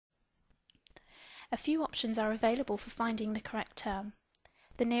A few options are available for finding the correct term.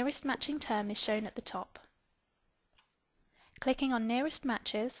 The nearest matching term is shown at the top. Clicking on Nearest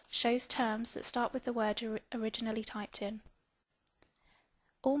Matches shows terms that start with the word originally typed in.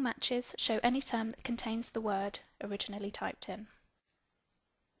 All matches show any term that contains the word originally typed in.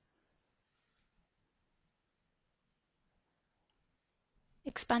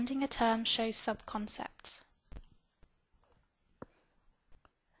 Expanding a term shows sub-concepts.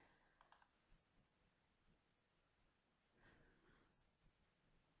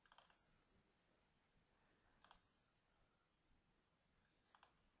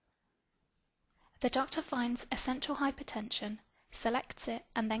 The doctor finds essential hypertension, selects it,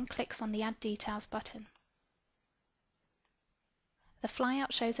 and then clicks on the Add Details button. The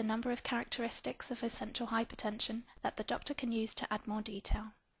flyout shows a number of characteristics of essential hypertension that the doctor can use to add more detail.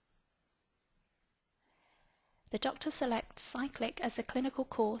 The doctor selects cyclic as the clinical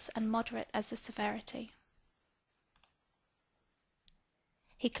course and moderate as the severity.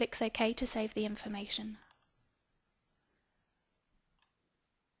 He clicks OK to save the information.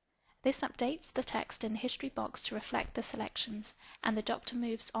 This updates the text in the history box to reflect the selections, and the doctor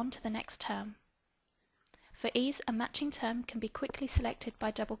moves on to the next term. For ease, a matching term can be quickly selected by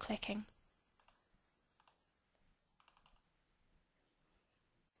double-clicking.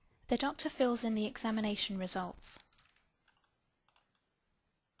 The doctor fills in the examination results.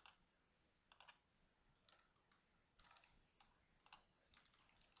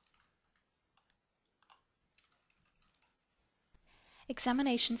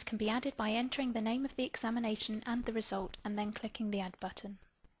 Examinations can be added by entering the name of the examination and the result, and then clicking the Add button.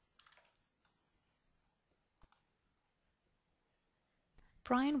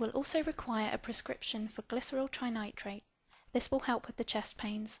 Brian will also require a prescription for glycerol trinitrate. This will help with the chest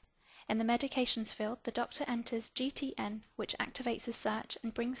pains. In the medications field, the doctor enters GTN, which activates a search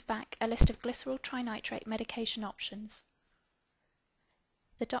and brings back a list of glycerol trinitrate medication options.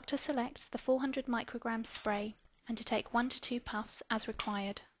 The doctor selects the 400 microgram spray and to take 1 to 2 puffs as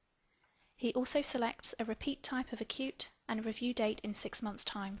required. He also selects a repeat type of acute and a review date in 6 months'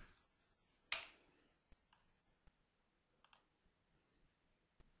 time.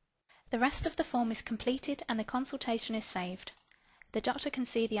 The rest of the form is completed and the consultation is saved. The doctor can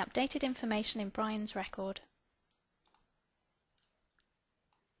see the updated information in Brian's record.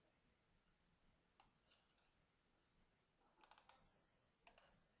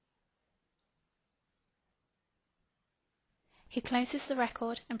 He closes the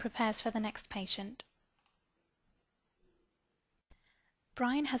record and prepares for the next patient.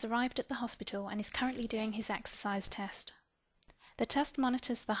 Brian has arrived at the hospital and is currently doing his exercise test. The test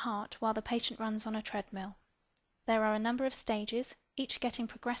monitors the heart while the patient runs on a treadmill. There are a number of stages, each getting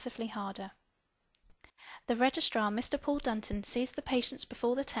progressively harder. The registrar, Mr. Paul Dunton, sees the patients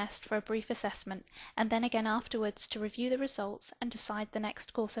before the test for a brief assessment and then again afterwards to review the results and decide the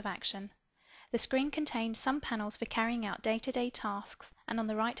next course of action. The screen contains some panels for carrying out day-to-day tasks, and on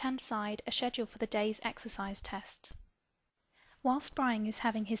the right-hand side a schedule for the day's exercise tests. Whilst Brian is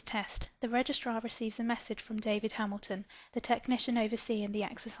having his test, the registrar receives a message from David Hamilton, the technician overseeing the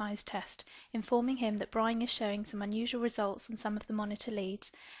exercise test, informing him that Brian is showing some unusual results on some of the monitor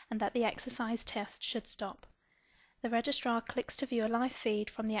leads and that the exercise test should stop. The registrar clicks to view a live feed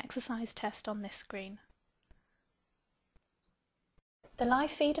from the exercise test on this screen. The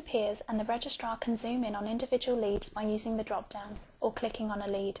live feed appears and the registrar can zoom in on individual leads by using the drop-down or clicking on a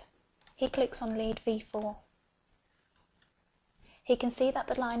lead. He clicks on lead V4. He can see that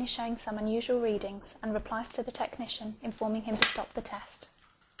the line is showing some unusual readings and replies to the technician, informing him to stop the test.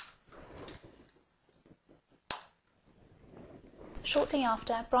 Shortly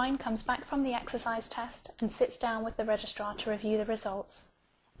after, Brian comes back from the exercise test and sits down with the registrar to review the results.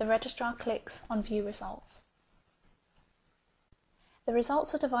 The registrar clicks on View Results. The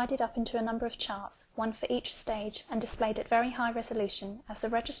results are divided up into a number of charts, one for each stage, and displayed at very high resolution, as the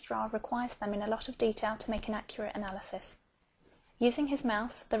registrar requires them in a lot of detail to make an accurate analysis. Using his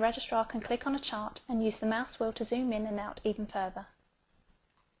mouse, the registrar can click on a chart and use the mouse wheel to zoom in and out even further.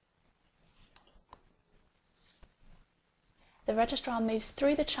 The registrar moves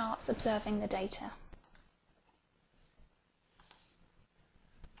through the charts, observing the data.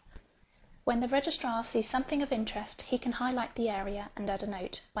 When the registrar sees something of interest, he can highlight the area and add a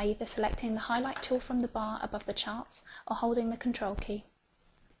note by either selecting the highlight tool from the bar above the charts or holding the Control key.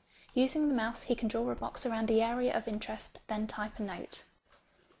 Using the mouse, he can draw a box around the area of interest, then type a note.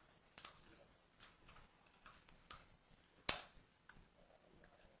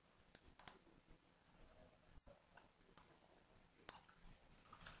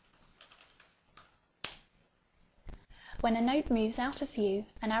 When a node moves out of view,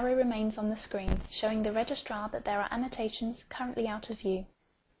 an arrow remains on the screen, showing the registrar that there are annotations currently out of view.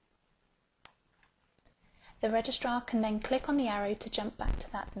 The registrar can then click on the arrow to jump back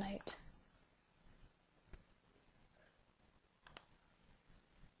to that note.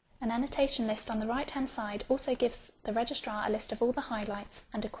 An annotation list on the right-hand side also gives the registrar a list of all the highlights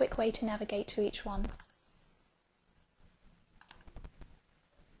and a quick way to navigate to each one.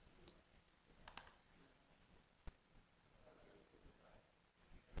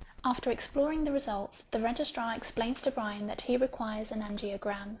 After exploring the results, the registrar explains to Brian that he requires an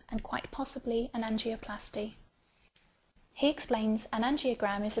angiogram and quite possibly an angioplasty. He explains an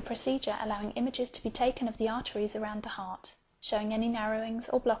angiogram is a procedure allowing images to be taken of the arteries around the heart, showing any narrowings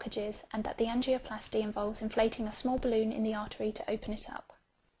or blockages, and that the angioplasty involves inflating a small balloon in the artery to open it up.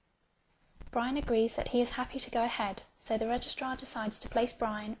 Brian agrees that he is happy to go ahead, so the registrar decides to place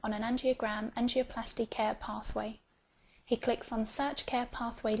Brian on an angiogram angioplasty care pathway. He clicks on Search Care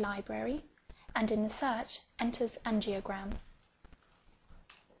Pathway Library and in the search enters angiogram.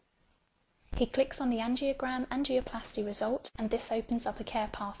 He clicks on the angiogram angioplasty result and this opens up a care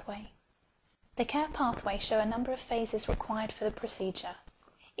pathway. The care pathway show a number of phases required for the procedure.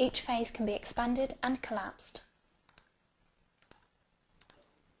 Each phase can be expanded and collapsed,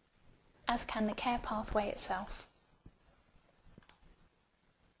 as can the care pathway itself.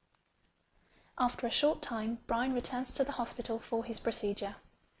 After a short time, Brian returns to the hospital for his procedure.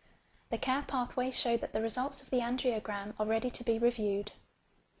 The care pathways show that the results of the angiogram are ready to be reviewed.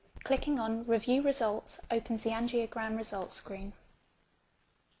 Clicking on Review Results opens the angiogram results screen.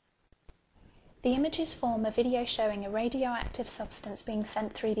 The images form a video showing a radioactive substance being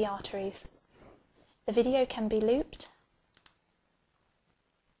sent through the arteries. The video can be looped,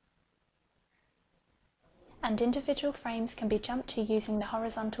 and individual frames can be jumped to using the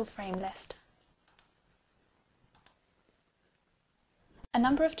horizontal frame list. A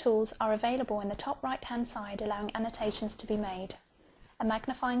number of tools are available in the top right-hand side allowing annotations to be made. A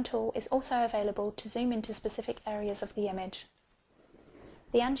magnifying tool is also available to zoom into specific areas of the image.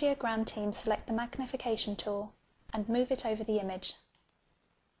 The angiogram team select the magnification tool and move it over the image.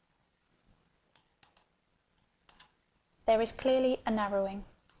 There is clearly a narrowing.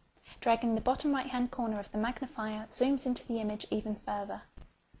 Dragging the bottom right-hand corner of the magnifier zooms into the image even further.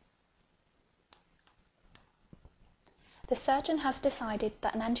 The surgeon has decided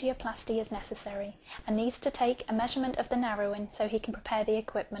that an angioplasty is necessary and needs to take a measurement of the narrowing so he can prepare the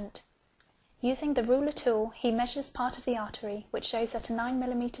equipment. Using the ruler tool, he measures part of the artery, which shows that a 9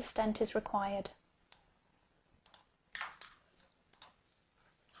 mm stent is required.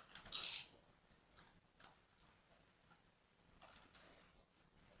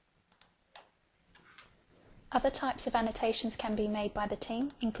 Other types of annotations can be made by the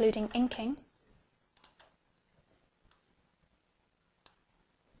team, including inking,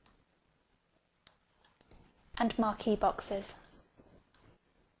 and marquee boxes.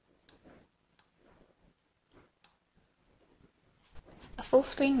 A full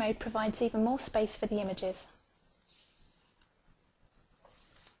screen mode provides even more space for the images.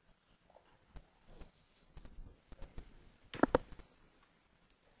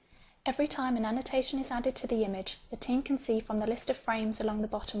 Every time an annotation is added to the image, the team can see from the list of frames along the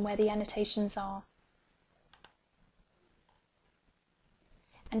bottom where the annotations are,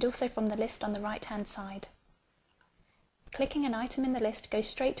 and also from the list on the right-hand side. Clicking an item in the list goes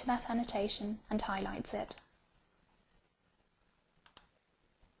straight to that annotation and highlights it.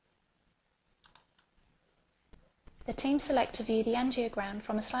 The team select to view the angiogram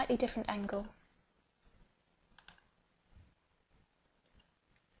from a slightly different angle.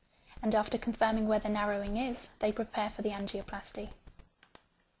 And after confirming where the narrowing is, they prepare for the angioplasty.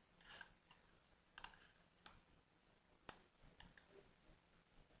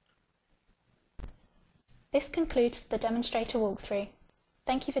 This concludes the demonstrator walkthrough.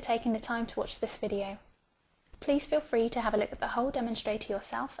 Thank you for taking the time to watch this video. Please feel free to have a look at the whole demonstrator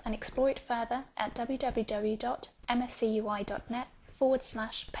yourself and explore it further at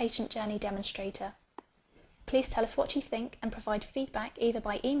www.mscui.net/patient journey demonstrator. Please tell us what you think and provide feedback either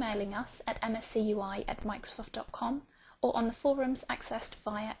by emailing us at mscui@microsoft.com or on the forums accessed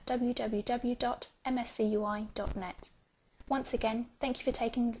via www.mscui.net. Once again, thank you for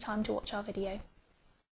taking the time to watch our video.